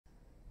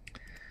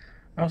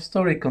Our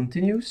story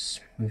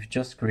continues. We've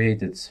just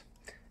created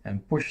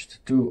and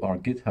pushed to our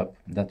GitHub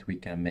that we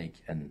can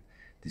make a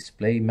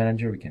display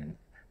manager. We can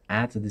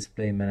add a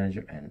display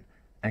manager and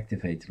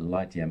activate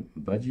Lightium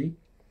Budgie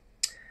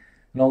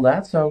and all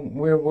that. So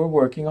we're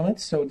working on it.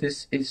 So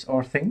this is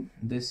our thing.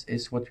 This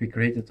is what we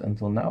created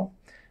until now.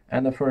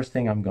 And the first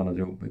thing I'm gonna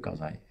do,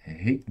 because I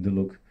hate the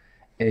look,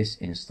 is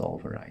install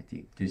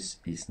Variety. This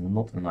is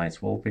not a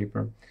nice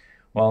wallpaper.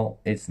 Well,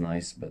 it's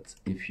nice, but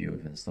if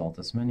you've installed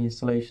as many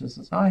installations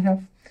as I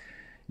have,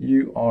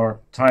 you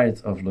are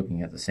tired of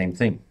looking at the same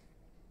thing.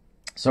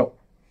 So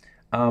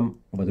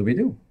what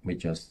do? We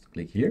just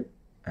click here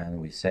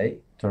and we say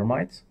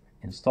termite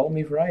install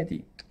me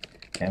Variety.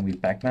 Can we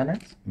pacman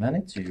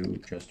it? You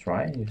just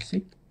try and you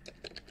see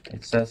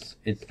it says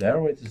it's there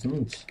or it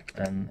isn't,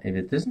 and if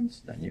it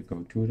isn't, then you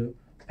go to the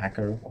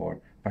packer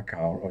or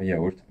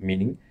yogurt,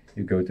 meaning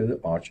you go to the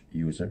Arch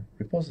user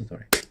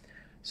repository.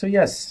 So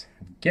yes,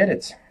 get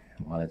it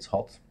while it's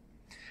hot.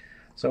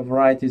 So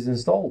Variety is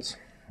installed.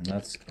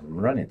 Let's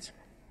run it.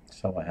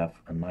 So I have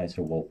a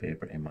nicer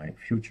wallpaper in my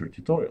future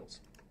tutorials.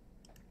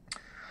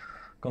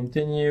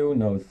 Continue,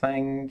 no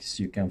thanks.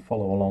 You can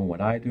follow along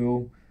what I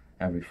do.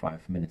 Every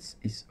 5 minutes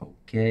is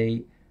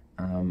okay.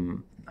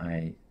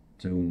 I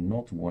do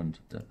not want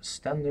the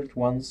standard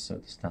ones, so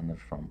the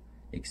standard from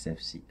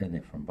XFC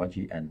and from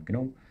Budgie and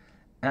GNOME.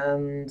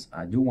 And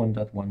I do want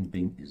that one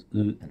being is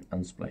and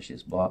Unsplash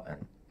is blah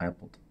and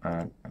iPod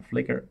and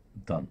Flickr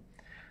done.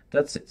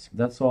 That's it.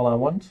 That's all I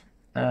want.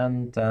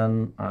 And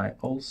then I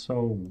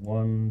also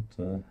want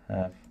to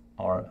have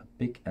our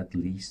pick at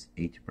least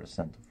 80%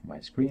 of my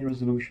screen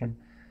resolution,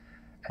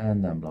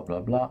 and then blah blah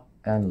blah.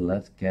 And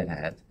let's get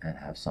ahead and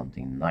have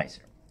something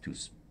nicer to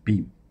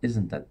beam.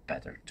 Isn't that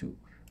better to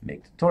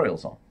make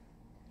tutorials on?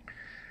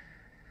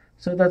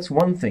 So that's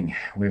one thing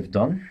we've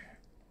done.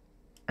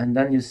 And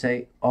then you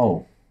say,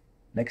 oh,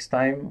 next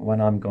time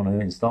when I'm gonna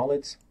install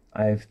it,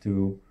 I have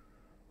to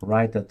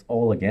write that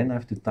all again. I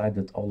have to type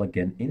that all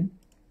again in.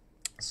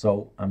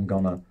 So I'm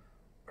gonna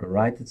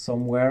write it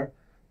somewhere.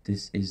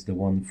 This is the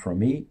one from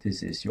me.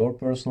 This is your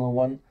personal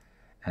one.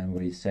 And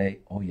we say,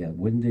 oh yeah,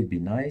 wouldn't it be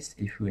nice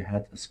if we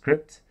had a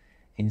script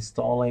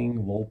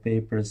installing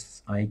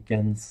wallpapers,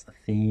 icons,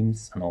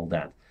 themes, and all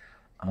that.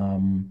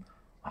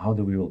 How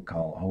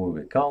will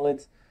we call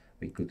it?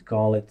 We could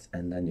call it,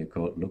 and then you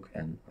go look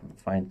and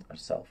find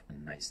ourselves a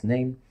nice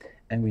name.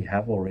 And we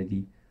have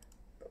already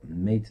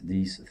made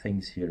these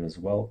things here as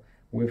well.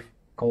 We've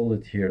called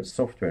it here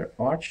Software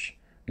Arch,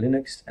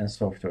 Linux, and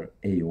Software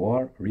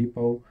AUR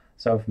repo.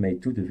 So I've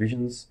made two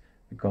divisions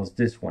because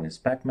this one is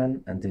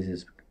pacman and this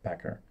is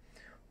packer.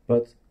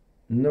 But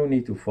no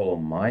need to follow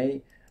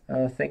my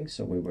thing.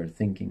 So we were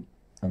thinking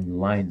on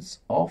lines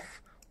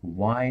of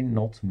why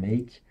not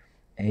make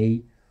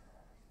a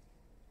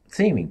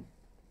theming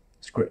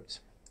script.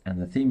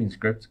 And the theming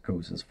script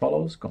goes as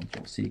follows: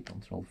 Control-C,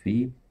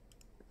 Control-V,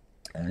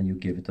 and you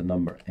give it a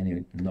number,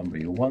 any number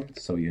you want.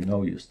 So you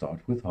know you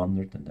start with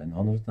 100 and then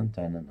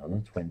 110 and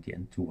 120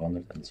 and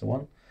 200 and so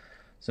on.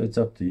 So it's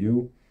up to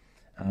you.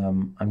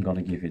 I'm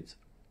gonna give it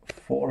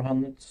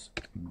 400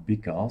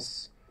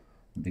 because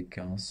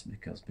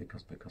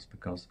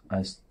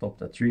I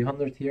stopped at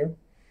 300 here,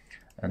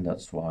 and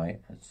that's why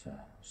it's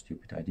a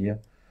stupid idea.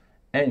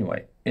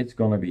 Anyway, it's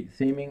gonna be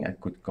theming. I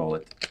could call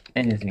it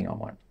anything I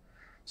want.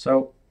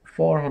 So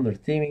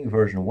 400 theming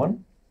version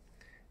 1,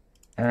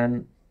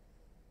 and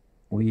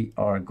we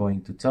are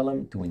going to tell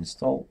them to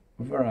install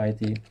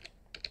Variety.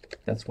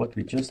 That's what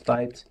we just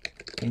typed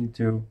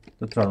into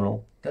the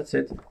terminal. That's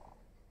it.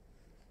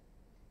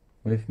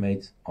 We've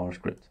made our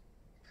script.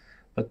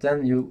 But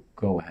then you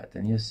go ahead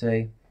and you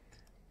say,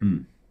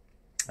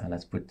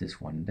 let's put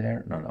this one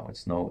there. No,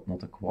 it's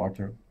not a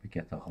quarter. We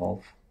get a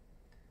half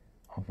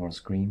of our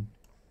screen.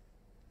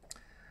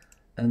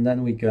 And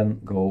then we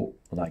can go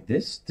like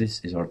this.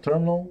 This is our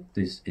terminal.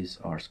 This is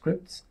our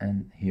script.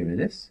 And here it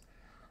is.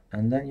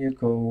 And then you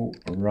go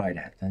right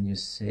ahead and you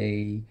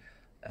say,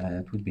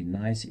 it would be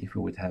nice if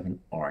we would have an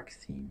arc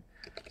theme.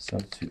 So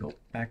sudo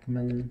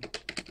pacman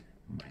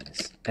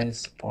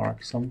 -s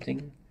arc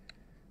something.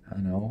 I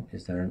don't know,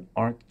 is there an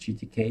Arc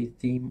GTK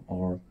theme?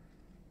 Or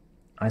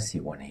I see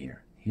one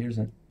here. Here's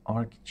an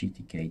Arc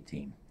GTK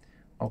theme.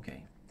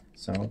 Okay,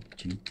 so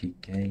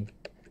GTK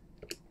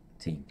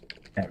theme,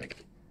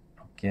 Erik.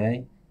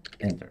 Okay,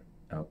 enter.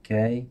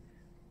 Okay,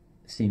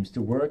 seems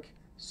to work.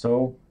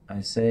 So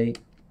I say,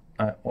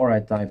 or I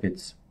type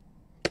it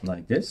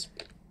like this,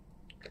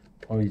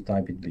 or you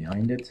type it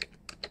behind it.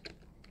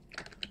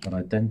 What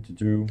I tend to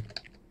do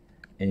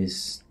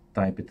is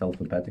type it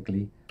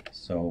alphabetically,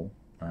 so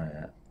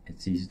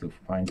it's easy to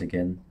find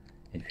again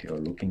if you're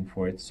looking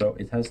for it. So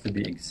it has to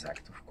be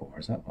exact, of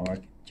course.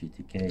 Arc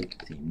GTK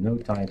theme, no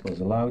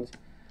typos allowed,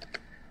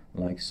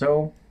 like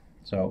so.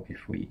 So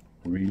if we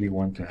really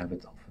want to have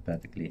it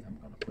alphabetically, I'm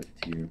going to put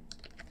it here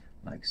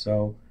like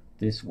so.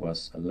 This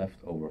was a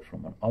leftover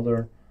from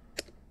another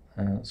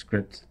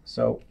script.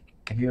 So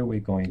here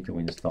we're going to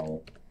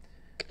install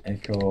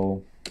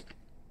echo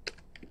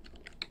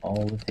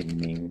all the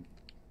theming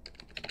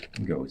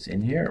goes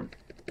in here.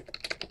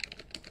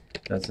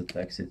 That's the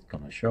text it's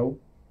gonna show.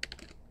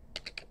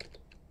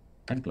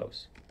 And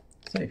close.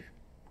 Save.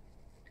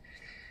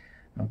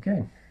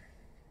 Okay.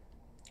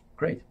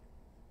 Great.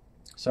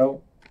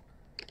 So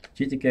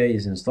GTK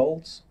is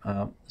installed.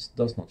 It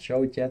does not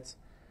show it yet.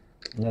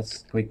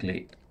 Let's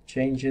quickly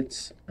change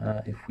it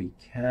if we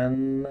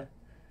can.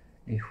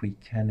 If we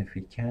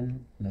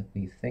can. Let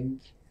me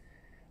think.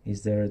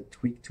 Is there a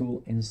tweak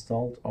tool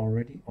installed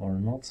already or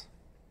not?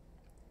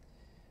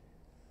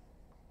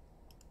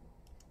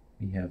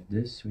 We have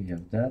this, we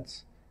have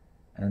that,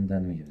 and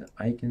then we have the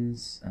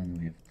icons, and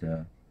we have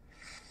the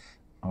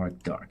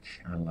Arc Dark.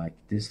 I like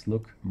this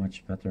look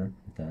much better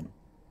than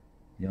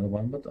the other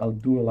one, but I'll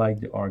do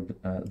like the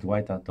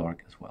White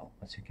Dark as well.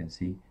 As you can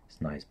see,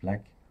 it's nice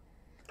black,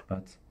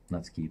 but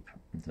let's keep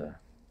the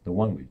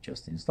one we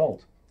just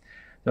installed.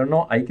 There are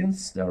no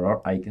icons. There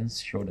are icons.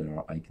 Sure, there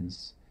are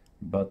icons,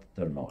 but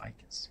there are no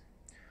icons.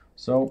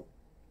 So,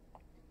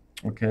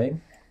 okay,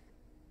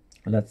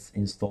 let's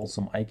install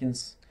some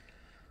icons.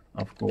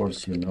 Of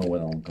course, you know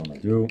what I'm gonna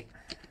do.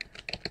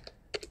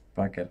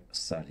 Packer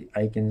Sardi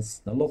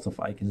icons. There are lots of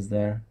icons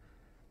there.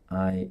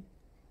 I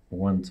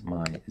want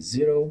my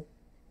 0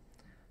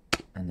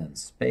 and then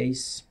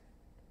space.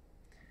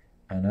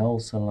 And I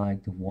also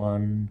like the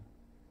one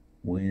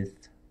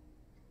with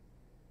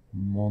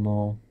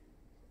mono.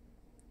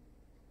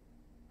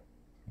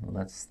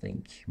 Let's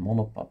think.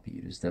 Mono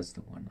papyrus. That's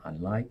the one I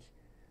like.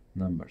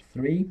 Number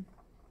 3.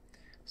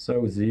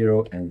 So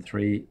 0 and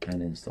 3,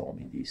 and install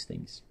me these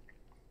things.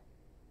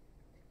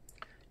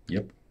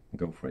 Yep,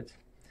 go for it.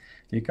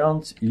 You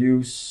can't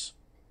use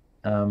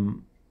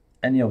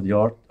any of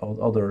the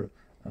other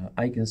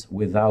icons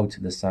without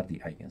the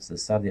Sardi icons. The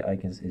Sardi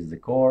icons is the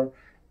core,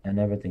 and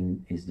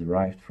everything is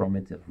derived from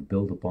it,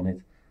 built upon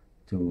it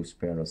to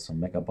spare us some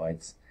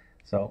megabytes.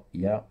 So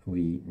yeah,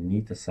 we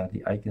need the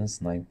Sardi icons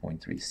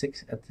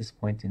 9.36 at this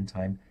point in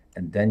time,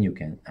 and then you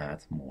can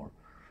add more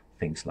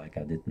things like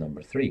I did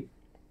number 3.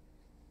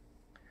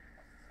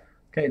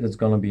 Okay, that's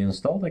gonna be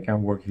installed. I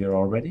can work here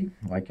already.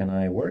 Why can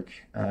I work?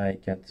 I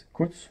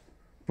could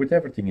put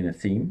everything in a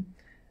theme,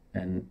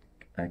 and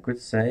I could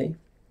say,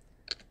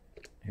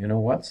 you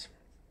know what?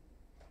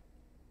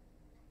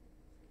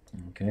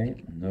 Okay,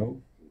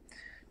 no.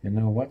 You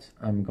know what?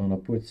 I'm gonna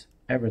put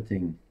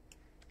everything.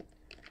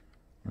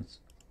 Let's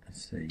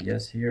say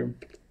yes here.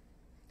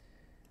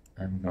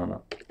 I'm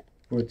gonna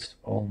put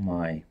all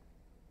my.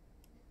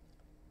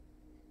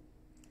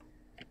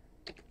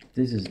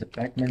 This is the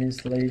Pacman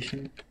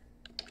installation.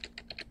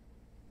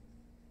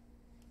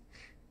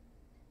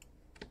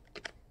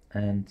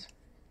 And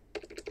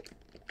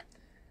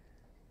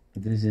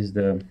this is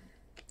the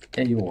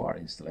AUR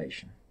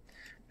installation,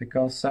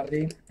 because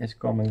Sardi is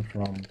coming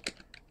from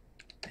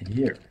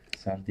here.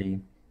 Sardi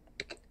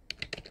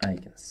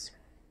icons.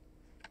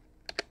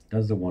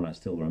 That's the one I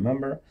still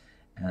remember,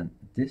 and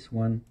this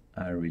one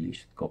I really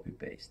should copy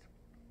paste.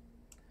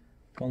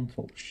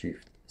 Control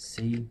Shift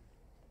C,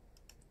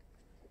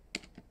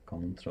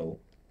 Control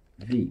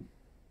V.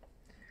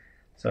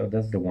 So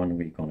that's the one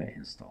we're gonna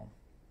install.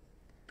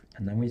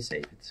 And then we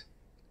save it.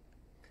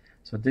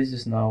 So this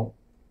is now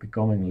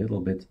becoming a little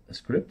bit a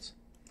script,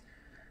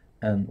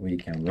 and we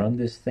can run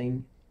this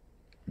thing,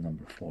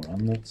 number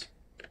 400,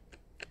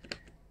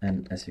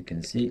 and as you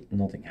can see,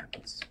 nothing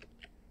happens.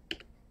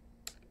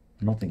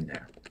 Nothing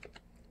there.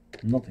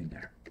 Nothing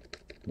there.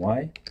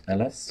 Why?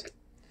 ls.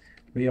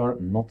 We are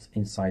not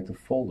inside the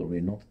folder.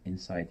 We're not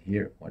inside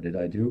here. What did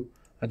I do?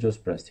 I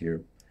just pressed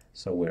here.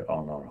 So we're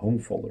on our home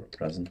folder.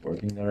 Present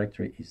working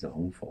directory is the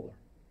home folder.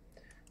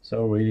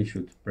 So really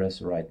should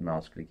press right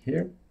mouse click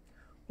here,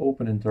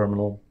 open in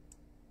terminal,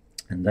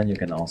 and then you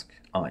can ask,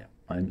 oh yeah,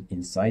 I'm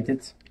inside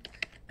it,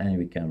 and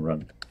we can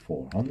run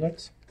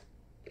 400.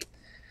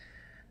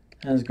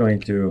 And it's going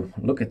to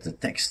look at the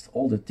text.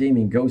 All the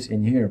theming goes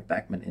in here,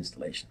 Pacman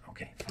installation.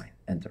 Okay, fine,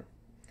 enter.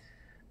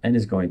 And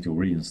it's going to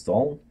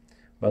reinstall,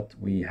 but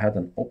we had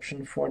an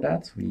option for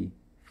that. We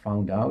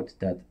found out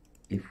that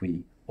if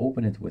we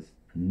open it with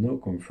no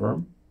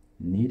confirm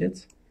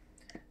needed,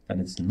 and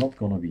it's not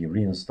going to be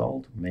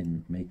reinstalled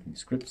when making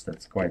scripts.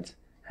 That's quite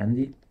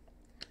handy.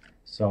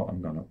 So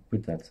I'm going to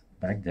put that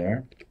back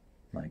there,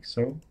 like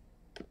so,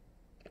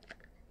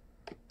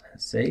 and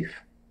save.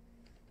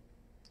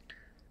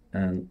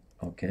 And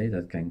okay,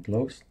 that can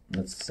close.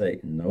 Let's say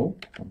no,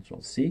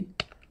 Control C.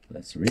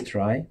 Let's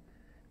retry,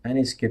 and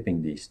it's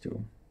skipping these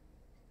two.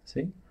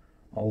 See,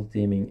 all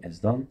theming is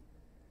done,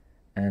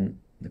 and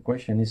the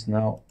question is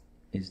now,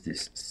 is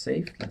this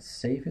saved? Let's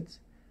save it,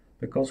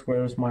 because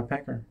where is my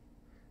packer?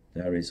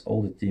 There is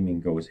all the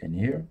theming goes in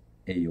here,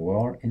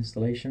 AUR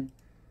installation,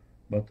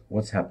 but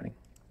what's happening?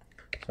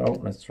 So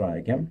let's try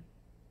again.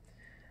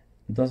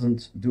 It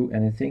doesn't do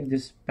anything,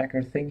 this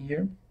packer thing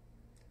here.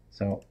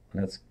 So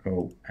let's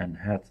go and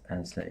head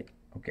and say,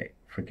 okay,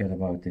 forget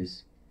about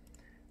this.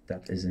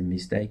 That is a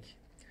mistake.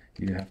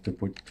 You have to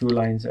put 2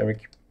 lines,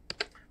 Erik.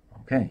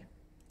 Okay,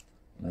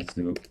 let's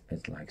do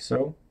it like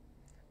so.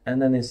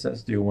 And then it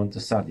says, do you want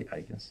the Sardi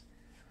icons?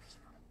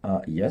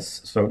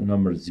 Yes, so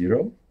number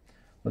 0.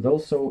 But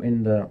also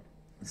in the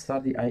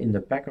in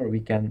the packer we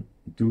can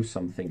do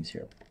some things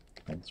here.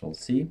 Control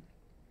C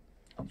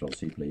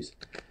please,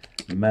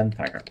 man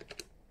packer.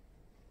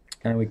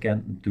 And we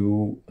can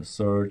do a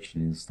search,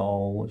 and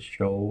install,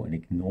 show, and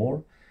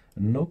ignore,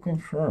 and no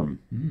confirm.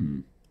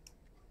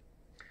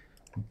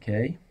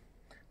 Okay,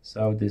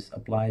 so this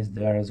applies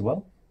there as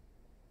well.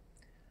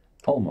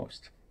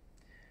 Almost.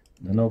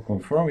 The no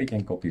confirm we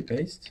can copy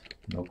paste,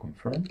 no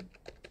confirm.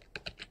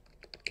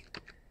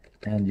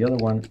 And the other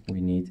one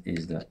we need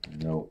is the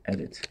no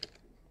edit.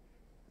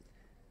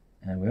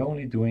 And we're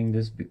only doing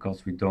this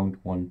because we don't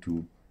want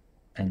to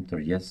enter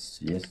yes,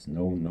 yes,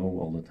 no, no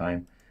all the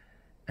time,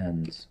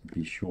 and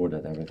be sure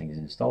that everything is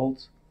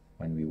installed.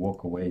 When we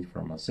walk away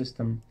from our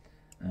system,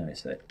 I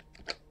say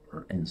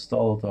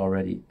installed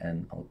already,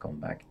 and I'll come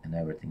back and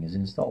everything is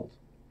installed.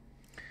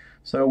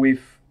 So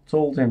we've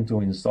told him to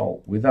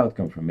install without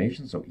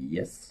confirmation, so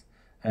yes,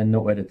 and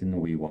no editing.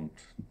 We won't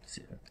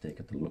take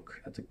a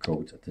look at the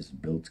code, at this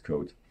build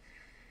code.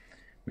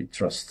 We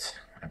trust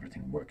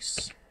everything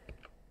works.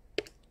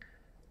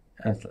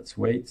 And let's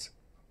wait.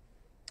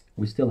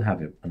 We still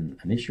have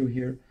an issue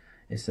here.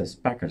 It says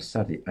packer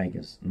SATI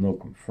icons no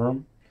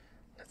confirm.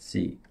 Let's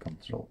see,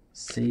 Control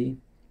C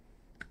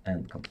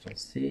and Control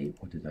C.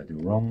 What did I do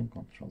wrong?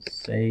 Control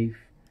save.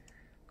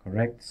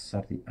 Correct.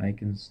 SATI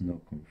icons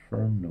no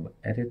confirm, no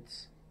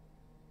edit.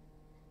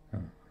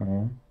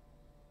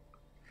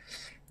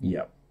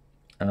 Yeah.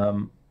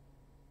 I'm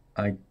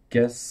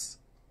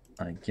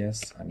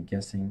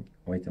guessing.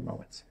 Wait a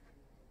moment.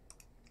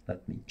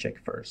 Let me check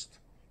first.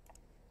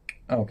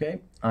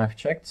 Okay, I've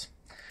checked.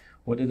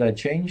 What did I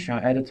change? I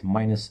added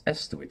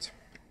 -s to it.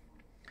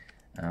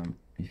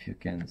 If you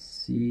can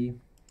see,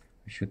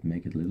 we should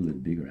make it a little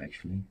bit bigger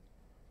actually.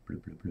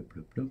 Bloop, bloop, bloop,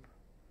 bloop, bloop.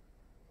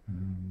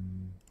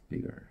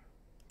 Bigger.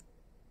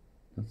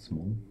 That's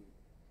small.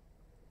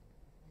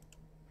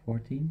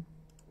 14.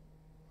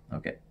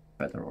 Okay,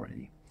 better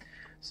already.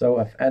 So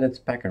I've added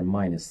packer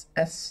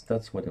 -s.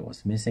 That's what it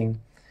was missing.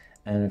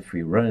 And if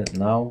we run it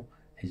now,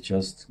 it's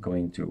just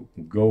going to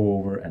go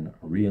over and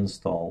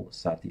reinstall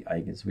SATI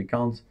icons. We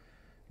can't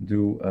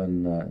do a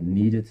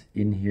needed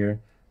in here.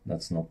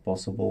 That's not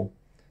possible.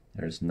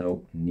 There's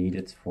no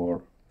needed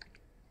for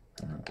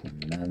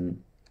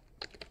man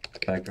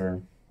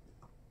packer.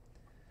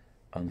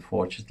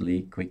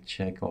 Unfortunately, quick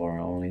check or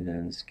only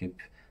then skip.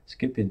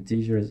 Skip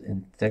integers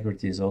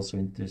integrity is also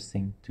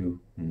interesting to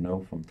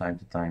know. From time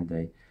to time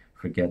they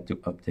forget to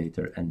update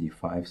their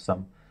ND5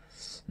 sum.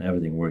 And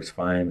everything works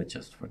fine, but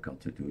just forgot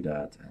to do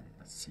that, and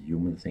that's a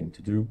human thing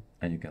to do.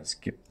 And you can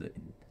skip the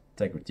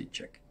integrity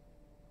check.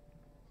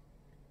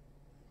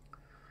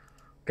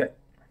 Okay,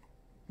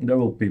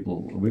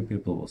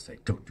 people will say,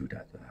 don't do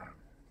that.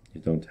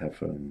 You don't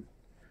have an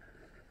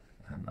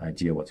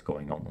idea what's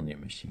going on your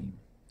machine.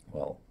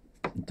 Well,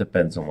 it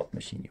depends on what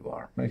machine you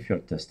are. If you're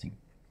testing,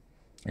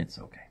 it's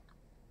okay.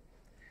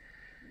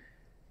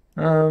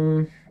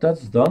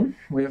 That's done.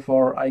 We have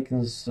our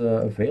icons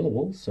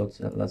available, so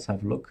let's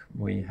have a look.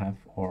 We have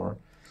our,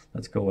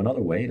 let's go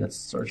another way, let's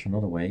search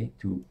another way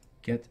to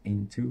get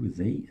into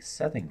the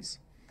settings.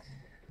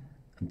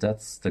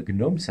 That's the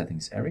GNOME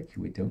settings, Erik.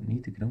 We don't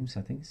need the GNOME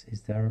settings.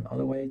 Is there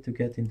another way to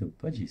get into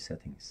Budgie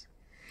settings?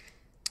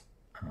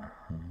 Not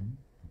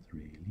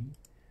really.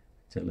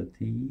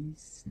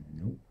 Utilities,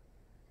 no.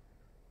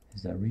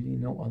 Is there really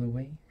no other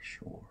way?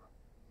 Sure.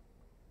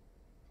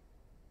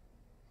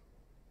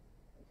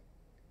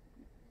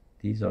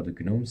 These are the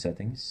GNOME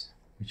settings,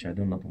 which I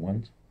do not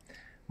want.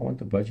 I want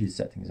the Budgie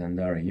settings, and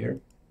they are here.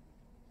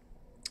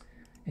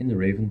 In the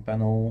Raven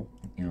panel,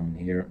 down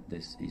here,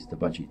 this is the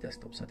Budgie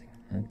desktop setting.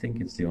 I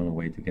think it's the only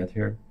way to get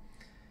here.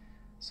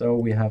 So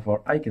we have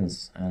our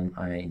icons, and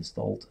I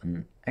installed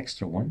an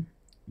extra one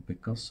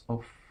because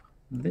of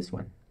this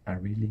one. I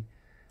really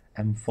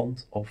am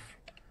fond of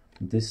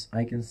this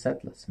icon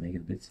set. Let's make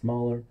it a bit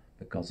smaller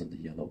because of the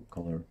yellow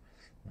color,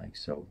 like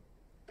so.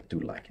 I do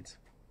like it.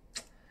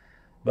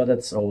 But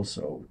that's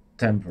also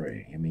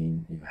temporary. I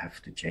mean, you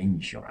have to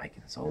change your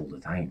icons all the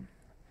time.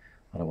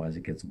 Otherwise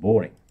it gets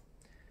boring.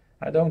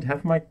 I don't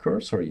have my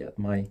cursor yet,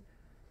 my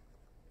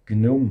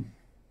GNOME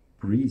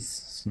Breeze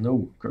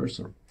Snow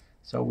cursor.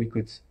 So we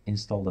could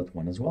install that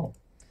one as well.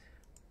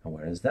 And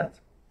where is that?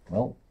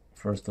 Well,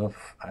 first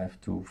off, I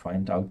have to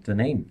find out the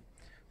name.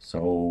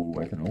 So,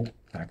 I don't know,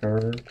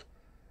 packer.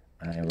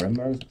 I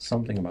remember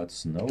something about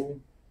snow.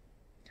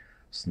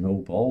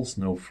 Snowball,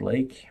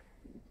 snowflake.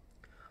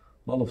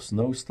 A lot of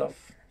snow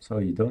stuff, so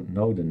you don't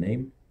know the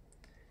name.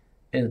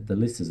 And the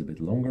list is a bit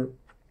longer.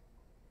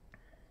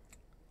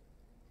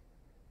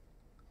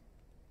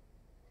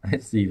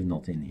 It's even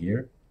not in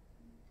here.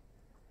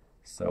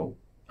 So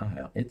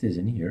it is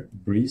in here.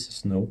 Breeze,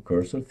 snow,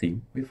 cursor,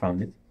 theme. We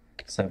found it.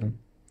 7.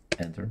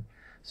 Enter.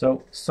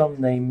 So some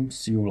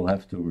names you will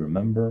have to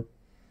remember.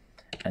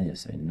 And you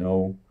say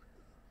no.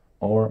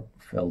 Or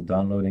failed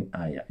downloading.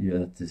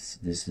 Yeah,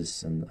 this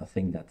is a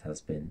thing that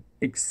has been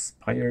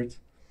expired.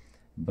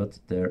 But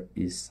there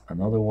is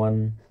another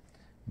one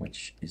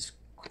which is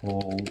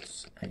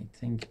called, I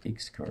think,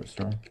 X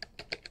cursor.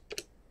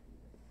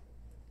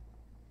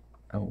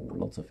 Oh,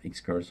 lots of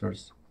X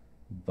cursors,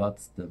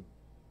 but the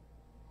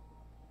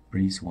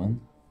breeze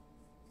one,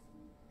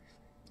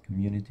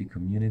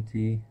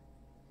 community,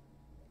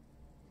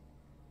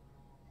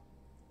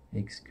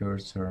 X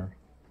cursor,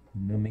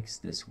 Numix,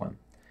 this one.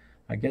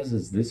 I guess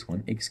it's this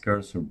one, X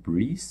cursor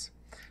breeze.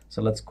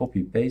 So let's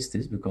copy paste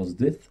this, because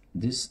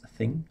this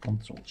thing,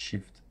 Control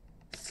Shift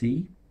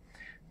C,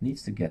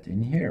 needs to get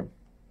in here.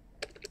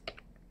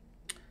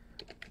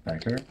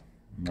 Packer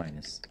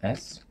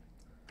 -S,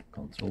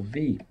 Control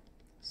V,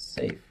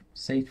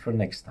 save for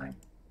next time.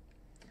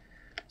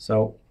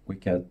 So we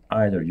can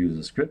either use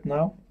a script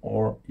now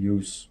or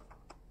use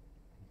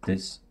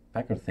this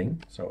packer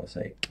thing. So I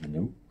say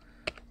new.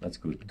 Let's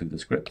go to the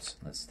scripts.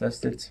 Let's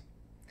test it.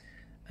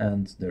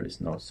 And there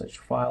is no such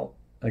file.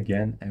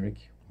 Again,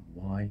 Erik,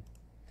 why?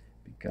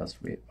 Because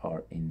we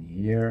are in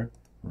here.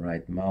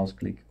 Right mouse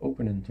click,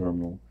 open in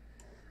terminal.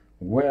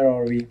 Where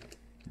are we?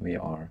 We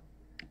are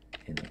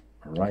in the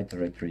right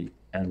directory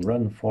and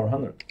run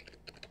 400.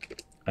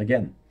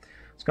 Again,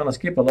 it's gonna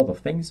skip a lot of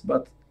things,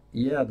 but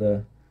yeah,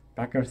 the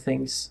packer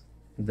things,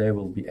 they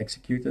will be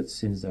executed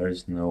since there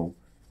is no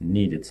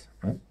needed.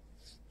 Right?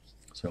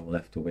 So we'll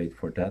have to wait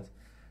for that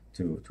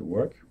to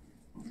work.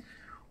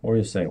 Or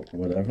you say,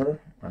 whatever,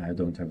 I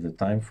don't have the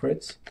time for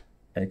it.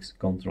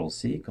 Control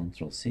C,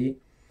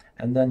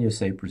 and then you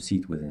say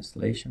proceed with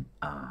installation.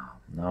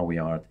 Now we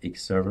are at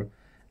X server.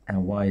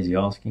 And why is he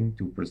asking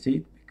to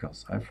proceed?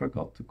 Because I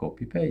forgot to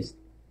copy paste.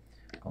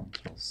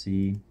 Control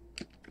C,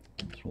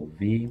 Control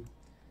V,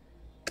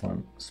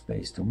 one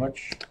space too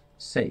much,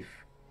 save.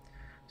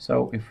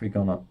 So if we're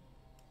gonna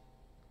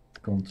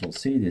Control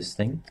C this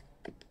thing,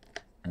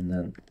 and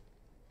then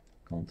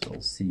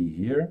Control C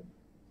here,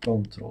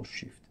 Control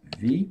Shift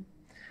V.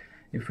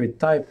 If we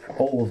type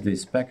all of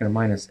this packer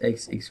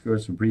 -X, X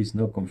cursor breeze,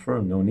 no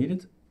confirm, no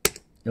needed,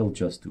 it'll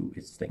just do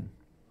its thing.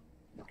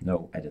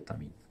 No edit, I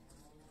mean.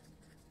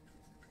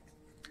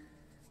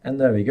 And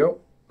there we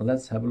go.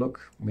 Let's have a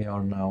look. We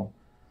are now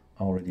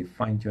already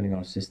fine-tuning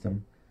our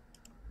system.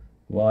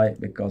 Why?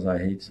 Because I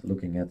hate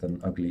looking at an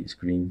ugly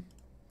screen.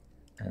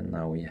 And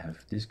now we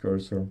have this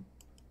cursor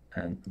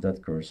and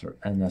that cursor.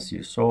 And as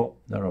you saw,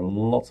 there are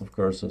lots of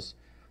cursors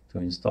to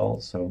install.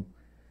 So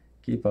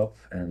keep up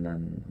and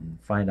then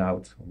find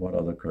out what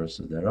other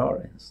cursors there are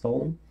and install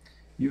them.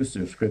 Use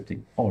your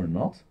scripting or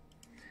not.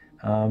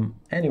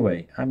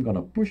 Anyway, I'm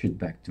gonna push it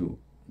back to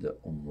the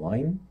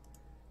online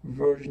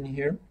version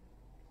here.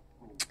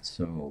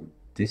 So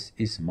this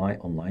is my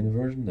online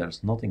version.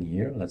 There's nothing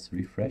here. Let's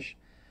refresh.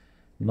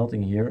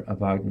 Nothing here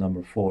about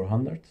number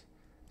 400.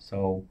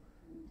 So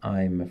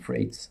I'm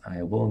afraid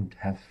I won't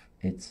have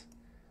it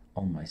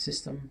on my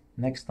system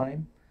next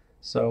time.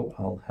 So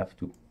I'll have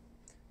to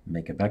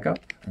make a backup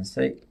and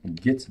say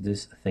git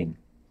this thing.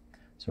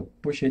 So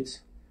push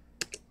it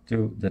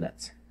to the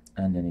net.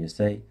 And then you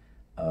say,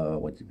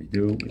 what did we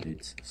do? We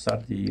did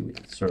Sardi, we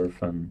did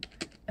Surfen,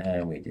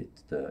 and we did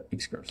the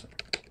X cursor.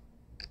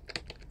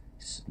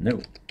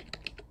 No.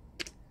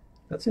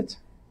 That's it.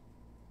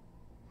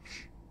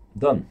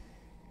 Done.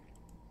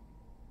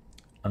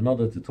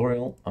 Another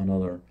tutorial,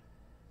 another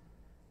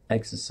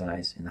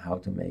exercise in how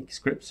to make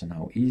scripts and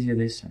how easy it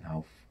is and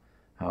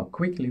how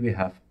quickly we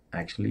have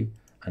actually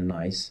a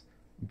nice,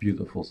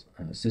 beautiful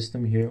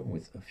system here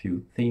with a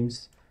few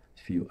themes,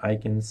 a few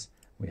icons.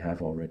 We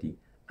have already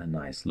a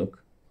nice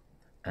look.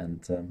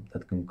 And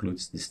that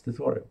concludes this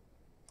tutorial.